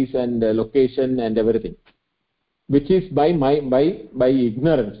space and location and everything, which is by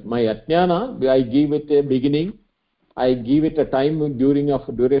ignorance, my ajnana. I give it a beginning, I give it a time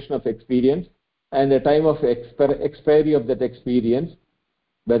duration of experience, and a time of expiry of that experience,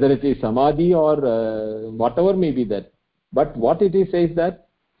 whether it is samadhi or whatever may be that. But what it is says that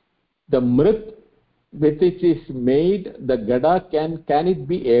the mrit with which is made, the gada, can it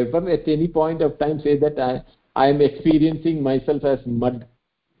be ever at any point of time say that I am experiencing myself as mud?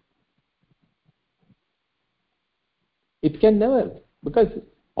 It can never, because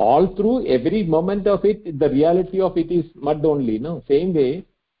all through every moment of it, the reality of it is mud only. No, same way,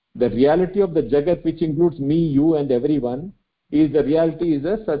 the reality of the jagat, which includes me, you, and everyone, is the reality is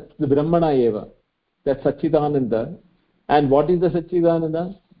the Brahmana eva, that Satchidananda. And what is the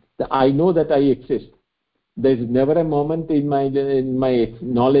Satchidananda? I know that I exist. There is never a moment in my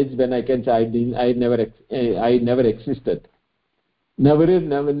knowledge when I can say I never existed. Never.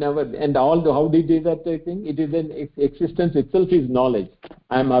 And how did you do that thing? It is an existence itself is knowledge.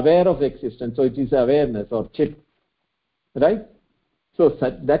 I am aware of existence, so it is awareness or chit, right? So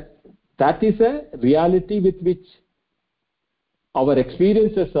that is a reality with which our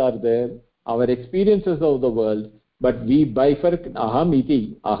experiences are there, our experiences of the world, but we bifurcate aham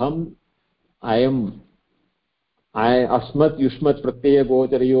iti, I am. Asmat yushmat pratyaya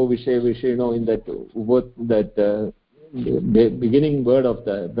gocharayo visheno, in that beginning word of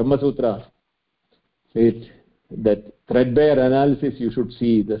the Brahma Sutra, that threadbare analysis you should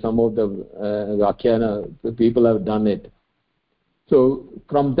see. Some of the Vakhyana people have done it. So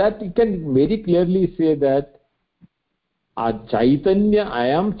from that you can very clearly say that Chaitanya, I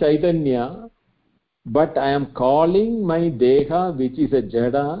am Chaitanya, but I am calling my Deha, which is a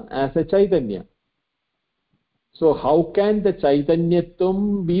Jada, as a Chaitanya. So how can the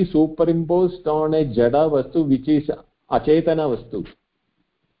Chaitanyatvam be superimposed on a Jada Vastu, which is Achetana Vastu?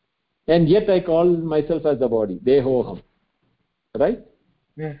 And yet I call myself as the body, Dehoham. Right?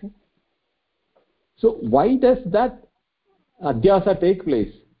 So why does that adhyasa take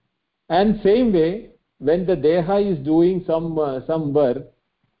place? And same way, when the Deha is doing some work,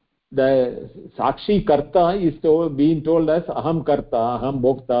 the Sakshi Karta is being told as Aham Karta, Aham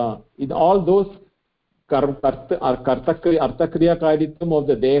Bhokta. In all those Arthakriya Karitvam of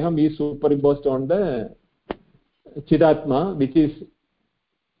the Deham is superimposed on the Chidatma, which is,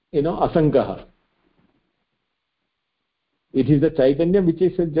 Asangaha. It is the Chaitanya which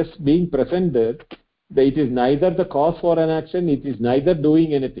is just being present there. It is neither the cause for an action, it is neither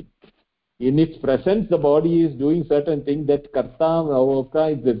doing anything. In its presence, the body is doing certain things, that Karta,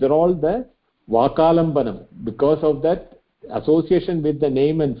 Vaka, these are all the Vakalambanam. Because of that association with the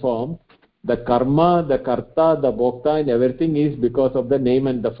name and form, the karma, the karta, the bhokta, and everything is because of the name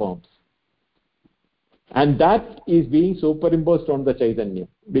and the forms. And that is being superimposed on the Chaitanya,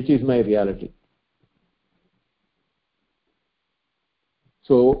 which is my reality.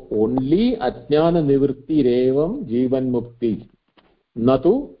 So only Ajnana Nivritti Revam Jivan Mukti,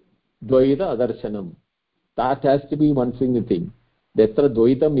 Natu Dvaita Adarshanam. That has to be one single thing. Yatra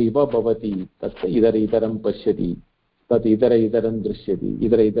Dvaitam Iva Bhavati, Tatra Idara Pashyati, Tat Idara Drishyati,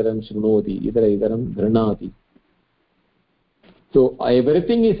 Idara Shrunoti, Idara Dhanati. So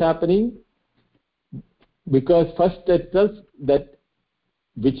everything is happening because first itself that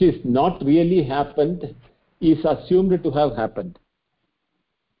which is not really happened is assumed to have happened.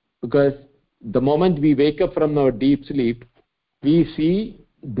 Because the moment we wake up from our deep sleep, we see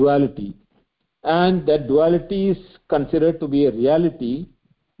duality, and that duality is considered to be a reality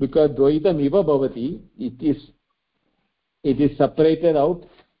because Dvaitam Iva Bhavati, it is separated out.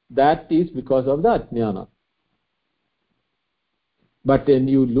 That is because of the Ajnana. But when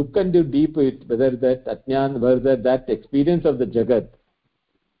you look into deep it, whether that Ajnana, whether that experience of the Jagat,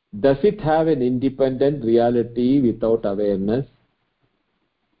 does it have an independent reality without awareness?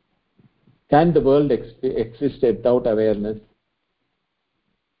 Can the world exist without awareness?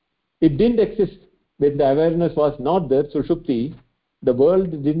 It didn't exist. When the awareness was not there, Sushupti, the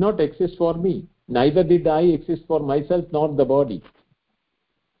world did not exist for me. Neither did I exist for myself, nor the body.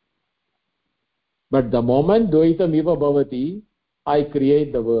 But the moment Dvaitam Iva Bhavati, I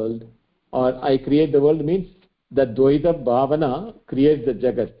create the world. Or I create the world means that Dvaita Bhavana creates the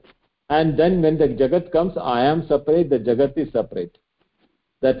Jagat. And then when the Jagat comes, I am separate, the Jagat is separate.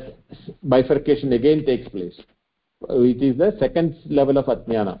 That bifurcation again takes place. It is the second level of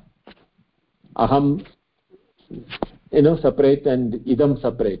Ajnana. Aham, separate, and Idam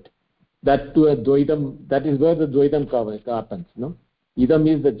separate. That to a Dvaitam, that is where the Dvaitam happens. No? Idam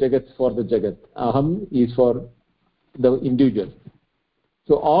is the Jagat for the Jagat. Aham is for the individual.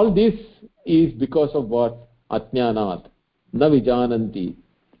 So all this is because of what? Ajnanat. Na vijananti.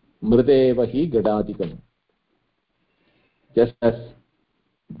 Mrideva hi gadadikam. Just as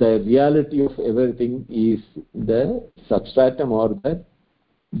the reality of everything is the substratum or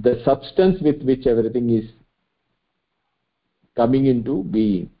the substance with which everything is coming into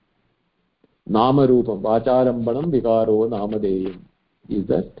being. Nama Rupam, Vacharambanam Vikaro Namadeyam is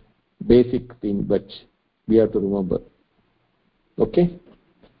that basic thing which we have to remember. Okay?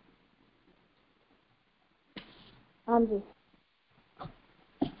 Anji.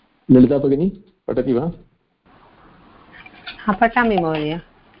 Lalita Bhagini, patati va? पठामि महोदय.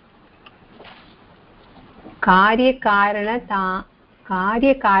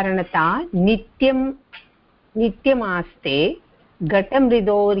 कार्यकारणता नित्यमास्ते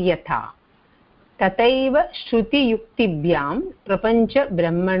घटमृदोर्यथा तथैव श्रुतियुक्तिभ्यां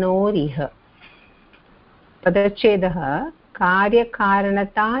प्रपञ्चब्रह्मणोरिह. पदच्छेदः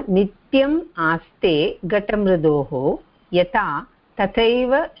कार्यकारणता नित्यम् आस्ते घटमृदोः यथा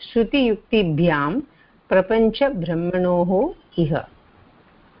तथैव श्रुतियुक्तिभ्यां प्रपञ्चब्रह्मणोः इह.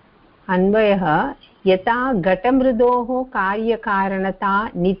 अन्वयः यथा घटमृदोः कार्यकारणता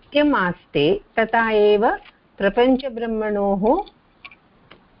नित्यम् आस्ते तथा एव प्रपञ्चब्रह्मणोः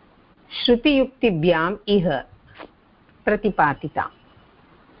श्रुतियुक्तिभ्याम् इह प्रतिपादिता.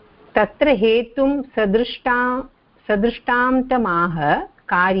 तत्र हेतुं सदृष्टान्तमाह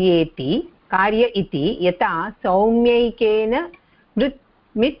कार्य इति यथा सौम्यैकेन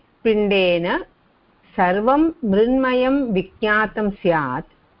मृत्पिण्डेन सर्वं मृण्मयं विज्ञातं स्यात्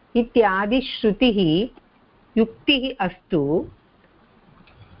इत्यादि श्रुतिः युक्तिः अस्तु.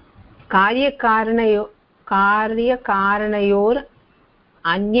 कार्यकारणयोर्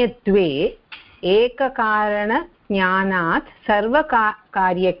अन्यत्वे एककारणज्ञानात्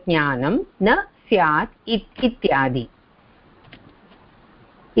सर्वकार्यज्ञानं न स्यात् इत्यादि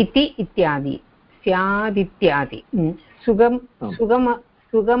स्यादित्यादि.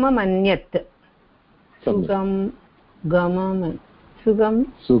 सुगममन्यत्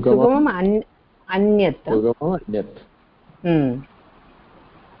सुगमम् अन्यत्.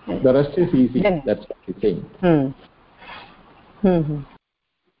 The rest is easy. That's what he's saying.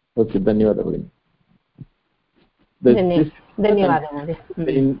 Okay, धन्यवादः भगिनि. धन्यवादः महोदय.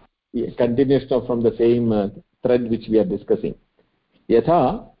 Continuation from the same thread which we are discussing. यथा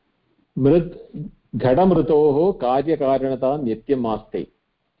घटमृतोः कार्यकारणता नित्यम् आस्ते.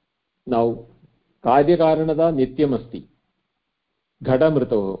 Now कार्यकारणता नित्यम् अस्ति.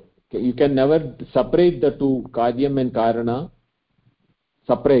 घटमृतोः. You can never separate the two, karyam and karana.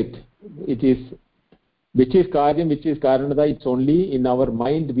 Separate. It is which is karyam, which is karanada. It's only in our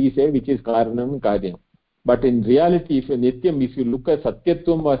mind we say which is karanam and karyam. But in reality, if nityam, if you look at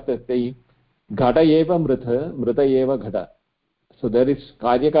satyatvam vastate, ghata eva mrita eva ghata. So there is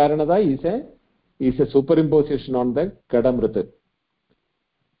karya karanada is a superimposition on the ghata mrita.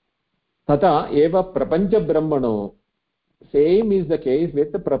 Tata eva prapancha brahmano. Same is the case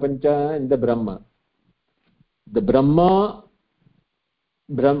with the prapancha and the Brahma. The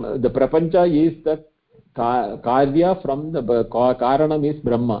prapancha is the karya from the karanam is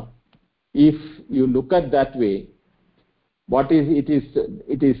Brahma. If you look at that way, what is it is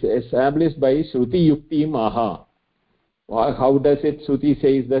established by Shruti Yukti Maha. How does it? Shruti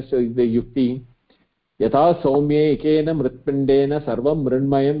says that the Yukti Yatha Saumye Ekena Mritpindena Sarvam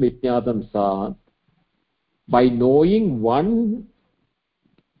Mrinmayam Vijñātam Sa. By knowing one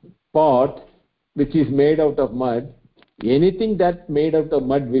pot which is made out of mud, anything that made out of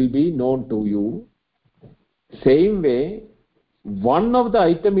mud will be known to you. Same way, one of the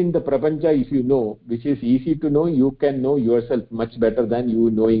item in the prapancha, if you know, which is easy to know, you can know yourself much better than you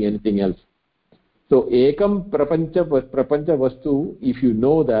knowing anything else. So ekam prapancha vastu, if you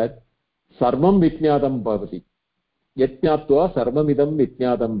know that, sarvam vijñātam bhavati. Yajñātva sarvamidam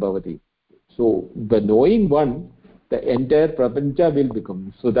vijñātam bhavati. So the knowing one the entire prapancha will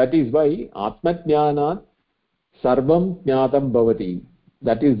become. So that is why Atmajnanat Sarvam Jnatam Bhavati.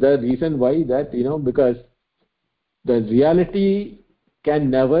 That is the reason why that, because the reality can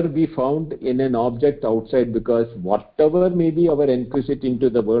never be found in an object outside, because whatever may be our inquisite into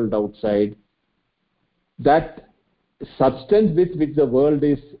the world outside, that substance with which the world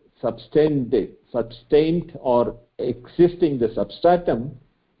is sustained or existing, the substratum,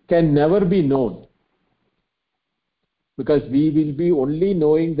 can never be known, because we will be only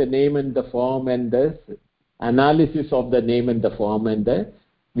knowing the name and the form and the analysis of the name and the form, and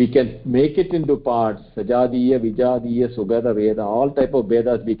we can make it into parts, sajadiya, vijadiya, sugada, veda, all type of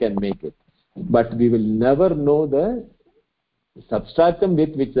vedas we can make it, but we will never know the substratum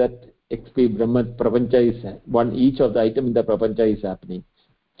with which that Brahma prapancha is one, each of the item in the prapancha is happening.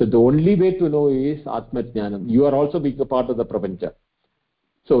 So the only way to know is Atmajnanam. You are also being a part of the prapancha.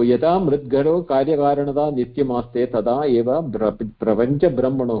 So yada mritgaro karyakaranada nityamaste tada eva prapancha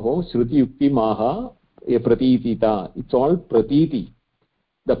brahmanoho shruti yukti maha pratitita. It's all pratiti.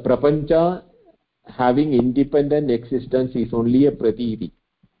 The prapancha having independent existence is only a pratiti,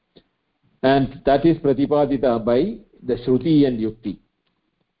 and that is pratipadita by the shruti and yukti.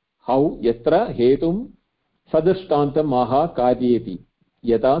 How? Yatra hetum sadrishtantam maha karyeti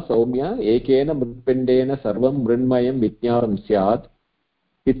yata saumya ekena mritpindena sarvam mrinmayam vitnyaram syat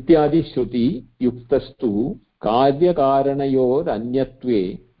ityadi shruti yuktastu karya karanayor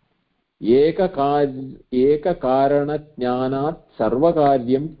anyatve eka karana jnanat sarva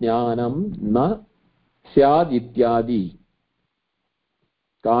karyam jnanam na syad ityadi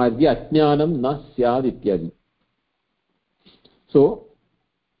karya ajnanam na syad ityadi. So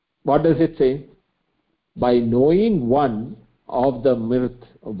what does it say? By knowing one of the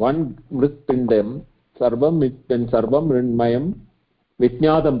one mritpindam sarvam mrinmayam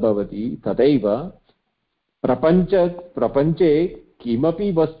vitnyadam bhavati tadaiva prapanche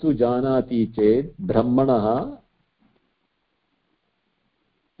kimapi vastu janati ched brahmanah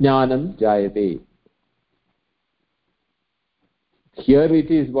jnanam jayate. Here it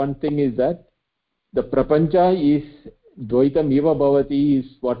is, one thing is that the prapancha is dvaitam iva bhavati is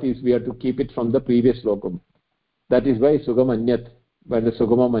what is, we have to keep it from the previous slokam. That is why sugam anyat, when the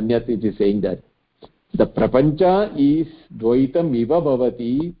sugamam anyat it is saying that the prapancha is dvaitam iva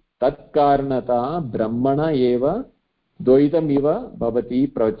bhavati tat karanata brahmana eva dvaitam iva bhavati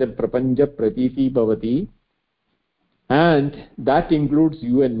prapancha pratiti bhavati, and that includes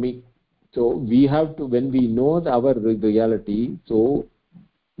you and me. So we have to, when we know our reality, so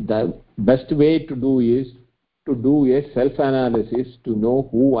the best way to do is to do a self-analysis to know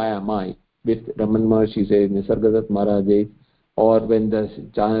who am I, with Raman Maharshi says, Nisargadatta Maharaj, or when the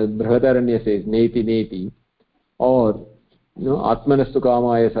Brihadaranya says neti neti, or Atmanastu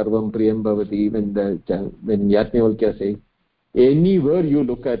Kamaya Sarvam Priyam Bhavati, when Yajnavalkya says, anywhere you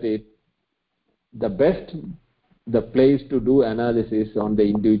look at it, the place to do analysis on the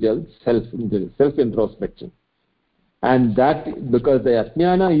individual self-introspection. And that, because the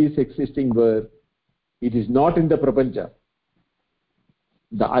Ajnana is existing where it is not in the prapancha.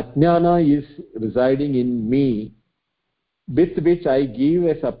 The Ajnana is residing in me, with which I give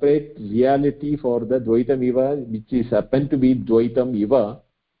a separate reality for the Dvaitam Iva, which is happened to be Dvaitam Iva.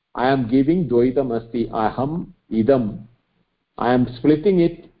 I am giving Dvaitam Asti, Aham, Idam. I am splitting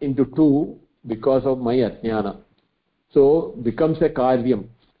it into two because of my Ajnana. So becomes a Karyam.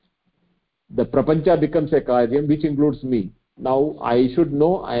 The Prapancha becomes a Karyam which includes me. Now I should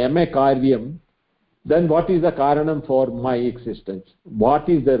know I am a Karyam. Then what is the Karanam for my existence? What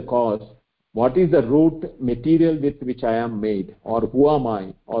is the cause? What is the root material with which I am made? Or who am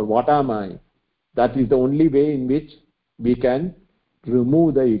I? Or what am I? That is the only way in which we can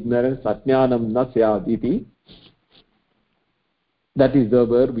remove the ignorance, Ajnanam na syad iti. That is the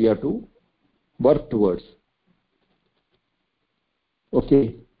where we have to work towards.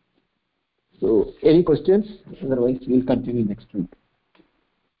 Okay. So, any questions? Otherwise, we will continue next week.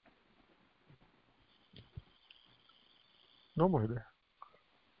 No, Mahoday.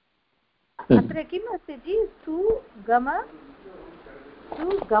 अत्र किम् अस्ति जि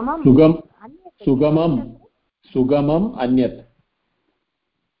सुगमम् अन्यत्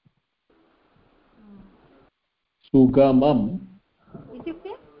सुगमम्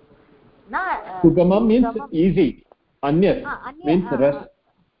इत्युक्ते sugamam means easy, anyat means rest.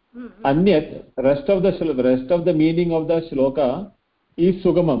 Anyat, rest of the meaning of the shloka is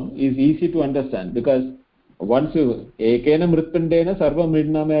sugamam, is easy to understand, because once you ekena mritpindena sarvam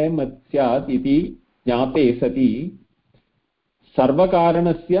mridnamayam syat iti jnate sati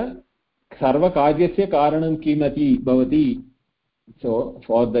sarvakaranasya sarvakaryasya karanam kimati bhavati. So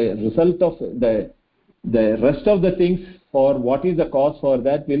for the result of the the rest of the things for what is the cause for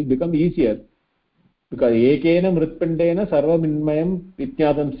that will become easier, because ekena mritpindena sarvaminmayam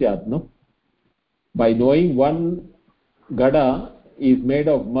vitnyadam syat, no? By knowing one gada is made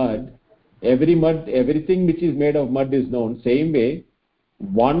of mud, everything which is made of mud is known. Same way,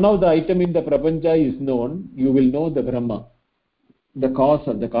 one of the item in the prapancha is known, you will know the Brahma, the cause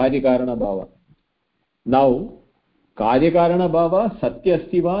of the karya-karana bhava. Now, karya-karana bhava satya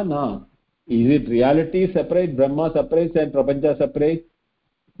asti va na? Is it reality separate, Brahma separate and prapancha separate?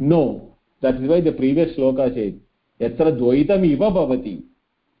 No. That is why the previous shloka says, yatra dvaitam iva bhavati.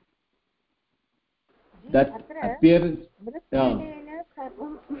 That appears.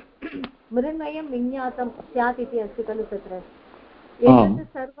 मृण्मयं विज्ञातं स्यात् इति अस्ति खलु तत्र एतत्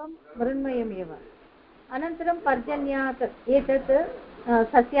सर्वं मृण्मयमेव अनन्तरं पर्जन्यात् एतत्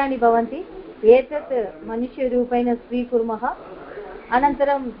सस्यानि भवन्ति एतत् मनुष्यरूपेण स्वीकुर्मः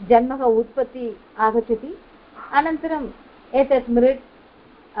अनन्तरं जन्मः उत्पत्ति आगच्छति अनन्तरम् एतत्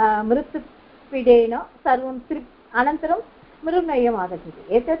मृत्पिडेन सर्वं अनन्तरं मृण्मयम् आगच्छति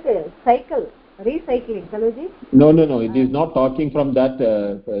एतत् cycle recycling kaluji. No, it is not talking from that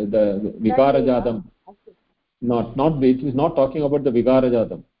the vikara jatam, not it is not talking about the vikara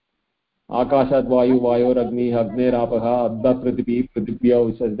jatam. Akashat vayu vayoragni agnerapah abda prithivi prithivya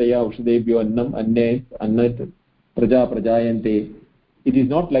usadaya ushadebhyo annam annat praja prajayante. It is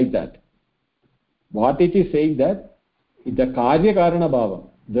not like that. What it is saying that the karya karana bhava,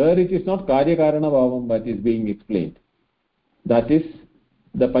 there it is not karya karana bhavam but is being explained. That is,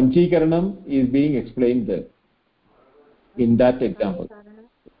 the panchikaranam is being explained there in that example.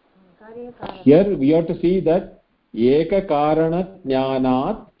 Here we have to see that eka karana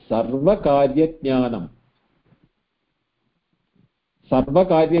jnanat sarva karya jnanam. Sarva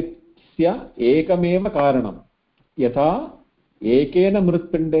karyasya ekameva karanam. Yatha ekena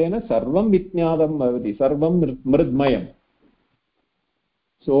mritpindena sarvam vitnyadam bhavati, sarvam mridmayam.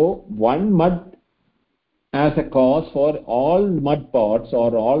 So one mud as a cause for all mud pots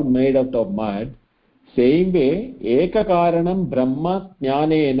or all made out of mud. Same way, eka karanam brahma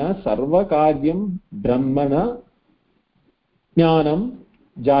jnanena sarva karyam brahmana jnanam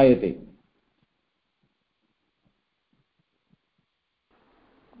jayate.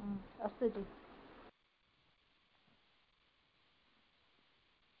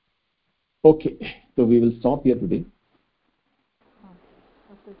 Okay, so we will stop here today.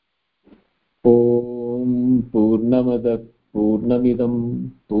 Om Purnamada Purnamidam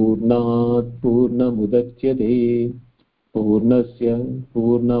Purnat Purnamudachyate Purnasya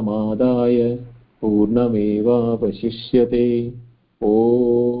Purnamadaya Purnameva Vashishyate.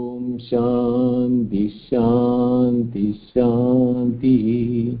 Om Shanti Shanti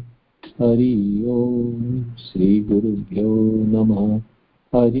Shanti. Hari Om Shri Gurubhyo Namah.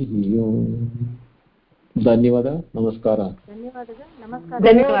 Hari Om. धन्यवाद नमस्कार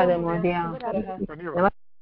धन्यवादः महोदय।